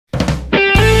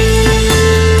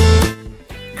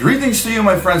Greetings to you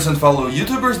my friends and fellow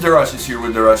YouTubers, Darash is here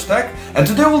with the ruck-sack, and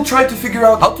today we'll try to figure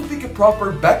out how to pick a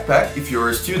proper backpack if you're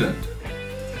a student.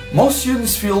 Most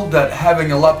students feel that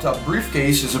having a laptop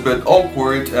briefcase is a bit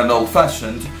awkward and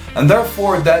old-fashioned, and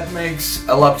therefore that makes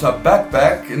a laptop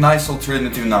backpack a nice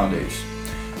alternative nowadays.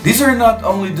 These are not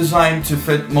only designed to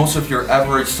fit most of your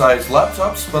average size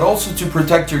laptops, but also to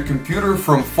protect your computer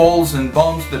from falls and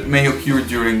bumps that may occur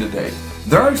during the day.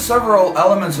 There are several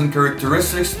elements and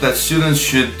characteristics that students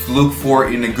should look for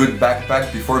in a good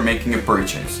backpack before making a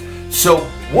purchase. So,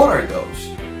 what are those?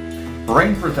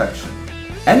 Rain protection.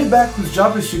 Any bag whose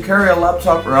job is to carry a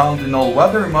laptop around in all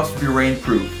weather must be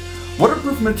rainproof.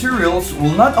 Waterproof materials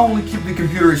will not only keep the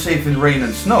computer safe in rain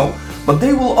and snow, but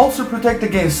they will also protect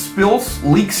against spills,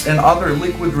 leaks and other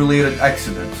liquid-related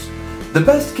accidents. The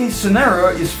best case scenario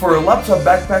is for a laptop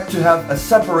backpack to have a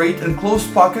separate and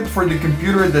closed pocket for the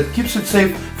computer that keeps it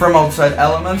safe from outside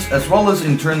elements as well as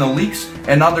internal leaks,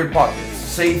 and other pockets,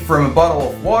 say from a bottle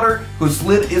of water whose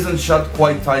lid isn't shut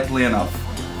quite tightly enough.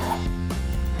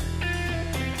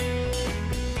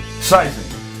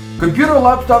 Sizing. Computer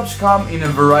laptops come in a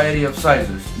variety of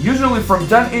sizes, usually from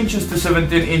 10 inches to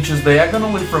 17 inches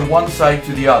diagonally from one side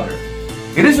to the other.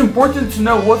 It is important to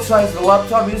know what size the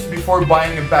laptop is before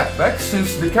buying a backpack,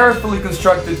 since the carefully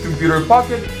constructed computer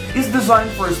pocket is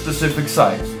designed for a specific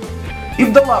size.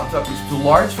 If the laptop is too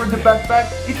large for the backpack,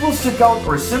 it will stick out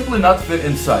or simply not fit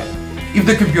inside. If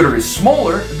the computer is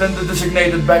smaller than the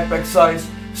designated backpack size,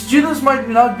 students might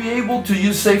not be able to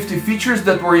use safety features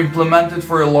that were implemented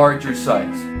for a larger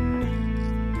size.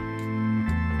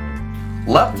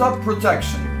 Laptop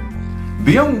protection.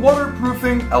 Beyond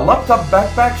waterproofing, a laptop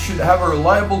backpack should have a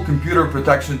reliable computer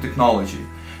protection technology.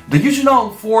 The usual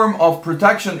form of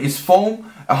protection is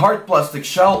foam, a hard plastic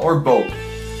shell, or both.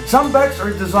 Some bags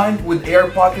are designed with air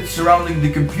pockets surrounding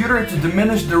the computer to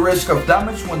diminish the risk of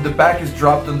damage when the bag is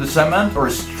dropped on the cement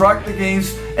or struck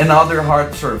against another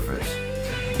hard surface.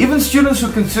 Even students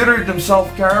who consider themselves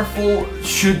careful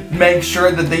should make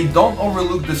sure that they don't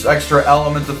overlook this extra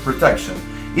element of protection.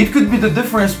 It could be the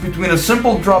difference between a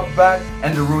simple drop bag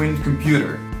and a ruined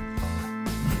computer.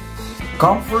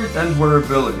 Comfort and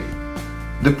wearability.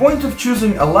 The point of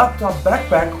choosing a laptop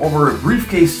backpack over a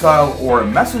briefcase style or a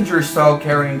messenger style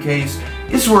carrying case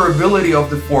is wearability of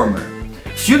the former.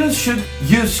 Students should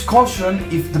use caution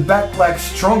if the bag lacks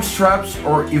strong straps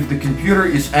or if the computer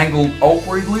is angled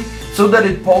awkwardly so that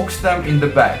it pokes them in the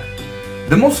bag.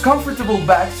 The most comfortable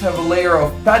bags have a layer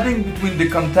of padding between the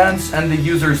contents and the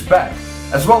user's bag,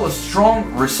 as well as strong,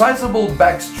 resizable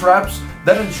back straps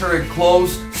that ensure a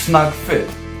close, snug fit.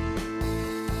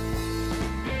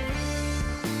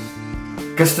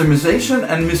 Customization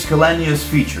and miscellaneous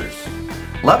features.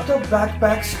 Laptop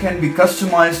backpacks can be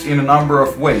customized in a number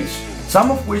of ways,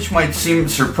 some of which might seem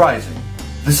surprising.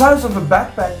 The size of a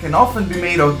backpack can often be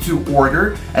made to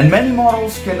order, and many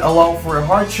models can allow for a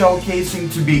hard shell casing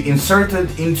to be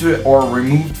inserted into or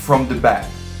removed from the bag.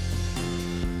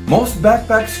 Most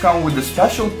backpacks come with a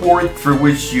special port through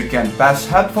which you can pass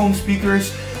headphone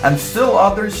speakers, and still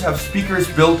others have speakers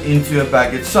built into a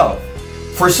bag itself.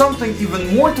 For something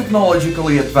even more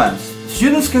technologically advanced,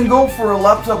 students can go for a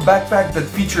laptop backpack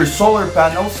that features solar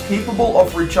panels capable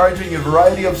of recharging a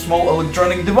variety of small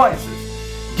electronic devices.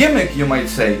 Gimmick, you might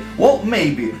say? Well,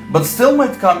 maybe, but still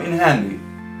might come in handy.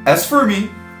 As for me,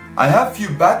 I have few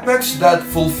backpacks that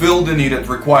fulfill the needed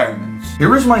requirements.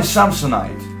 Here is my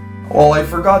Samsonite. Well, I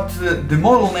forgot the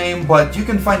model name, but you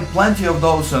can find plenty of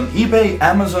those on eBay,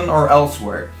 Amazon or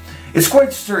elsewhere. It's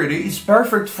quite sturdy, it's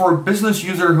perfect for a business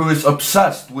user who is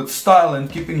obsessed with style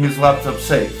and keeping his laptop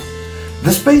safe.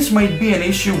 The space might be an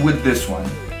issue with this one.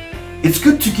 It's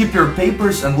good to keep your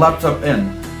papers and laptop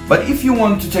in, but if you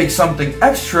want to take something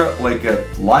extra like a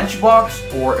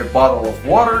lunchbox or a bottle of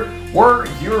water, well,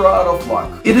 you're out of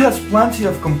luck. It has plenty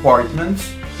of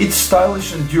compartments, it's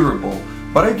stylish and durable,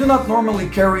 but I do not normally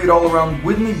carry it all around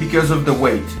with me because of the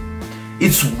weight.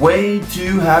 It's way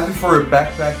too heavy for a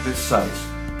backpack this size.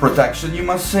 Protection, you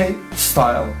must say?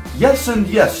 Style? Yes and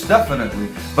yes, definitely.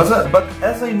 But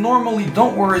as I normally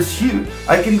don't wear a suit,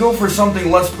 I can go for something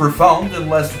less profound and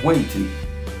less weighty.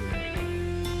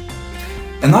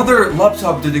 Another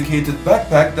laptop dedicated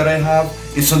backpack that I have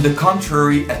is on the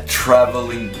contrary a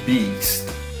traveling beast.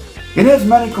 It has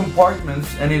many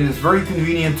compartments and it is very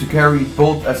convenient to carry it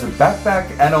both as a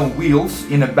backpack and on wheels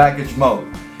in a baggage mode.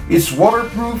 It's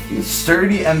waterproof, it's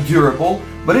sturdy and durable,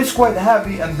 but it's quite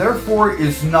heavy and therefore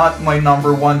is not my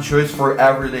 #1 choice for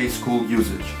everyday school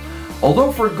usage.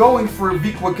 Although for going for a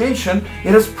big vacation,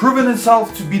 it has proven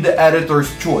itself to be the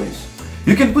editor's choice.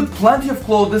 You can put plenty of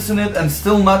clothes in it and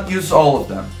still not use all of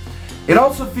them. It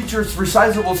also features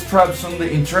resizable straps on the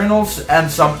internals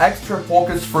and some extra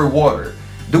pockets for water.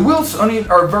 The wheels on it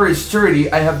are very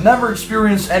sturdy. I have never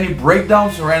experienced any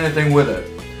breakdowns or anything with it.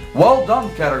 Well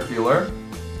done, Caterpillar!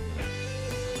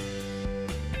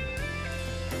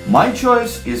 My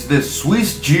choice is this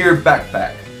Swiss Gear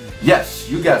backpack. Yes,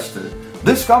 you guessed it.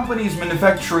 This company is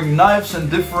manufacturing knives and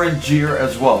different gear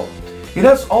as well. It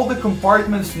has all the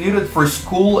compartments needed for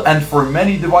school and for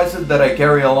many devices that I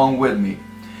carry along with me.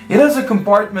 It has a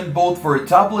compartment both for a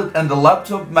tablet and a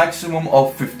laptop, maximum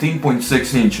of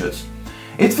 15.6 inches.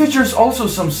 It features also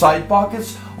some side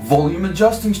pockets, volume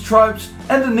adjusting stripes,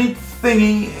 and a neat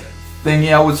thingy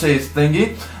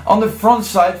on the front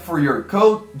side for your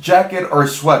coat, jacket or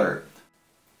sweater.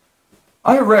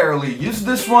 I rarely use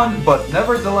this one, but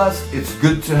nevertheless it's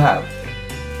good to have.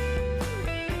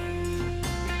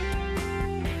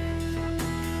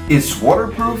 It's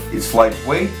waterproof, it's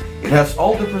lightweight, it has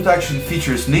all the protection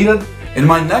features needed. In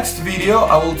my next video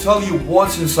I will tell you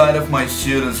what's inside of my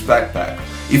student's backpack.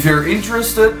 If you're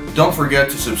interested, don't forget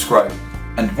to subscribe.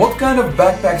 And what kind of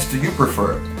backpacks do you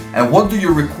prefer? And what do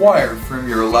you require from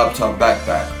your laptop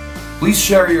backpack? Please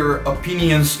share your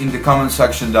opinions in the comment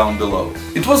section down below.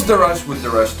 It was The Rush with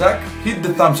The Rush Tech. Hit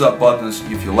the thumbs up buttons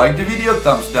if you like the video,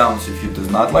 thumbs down if you do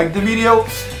not like the video.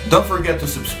 Don't forget to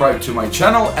subscribe to my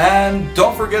channel and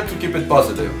don't forget to keep it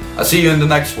positive. I'll see you in the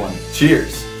next one.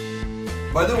 Cheers!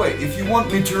 By the way, if you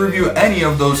want me to review any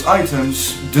of those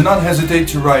items, do not hesitate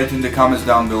to write in the comments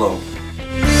down below.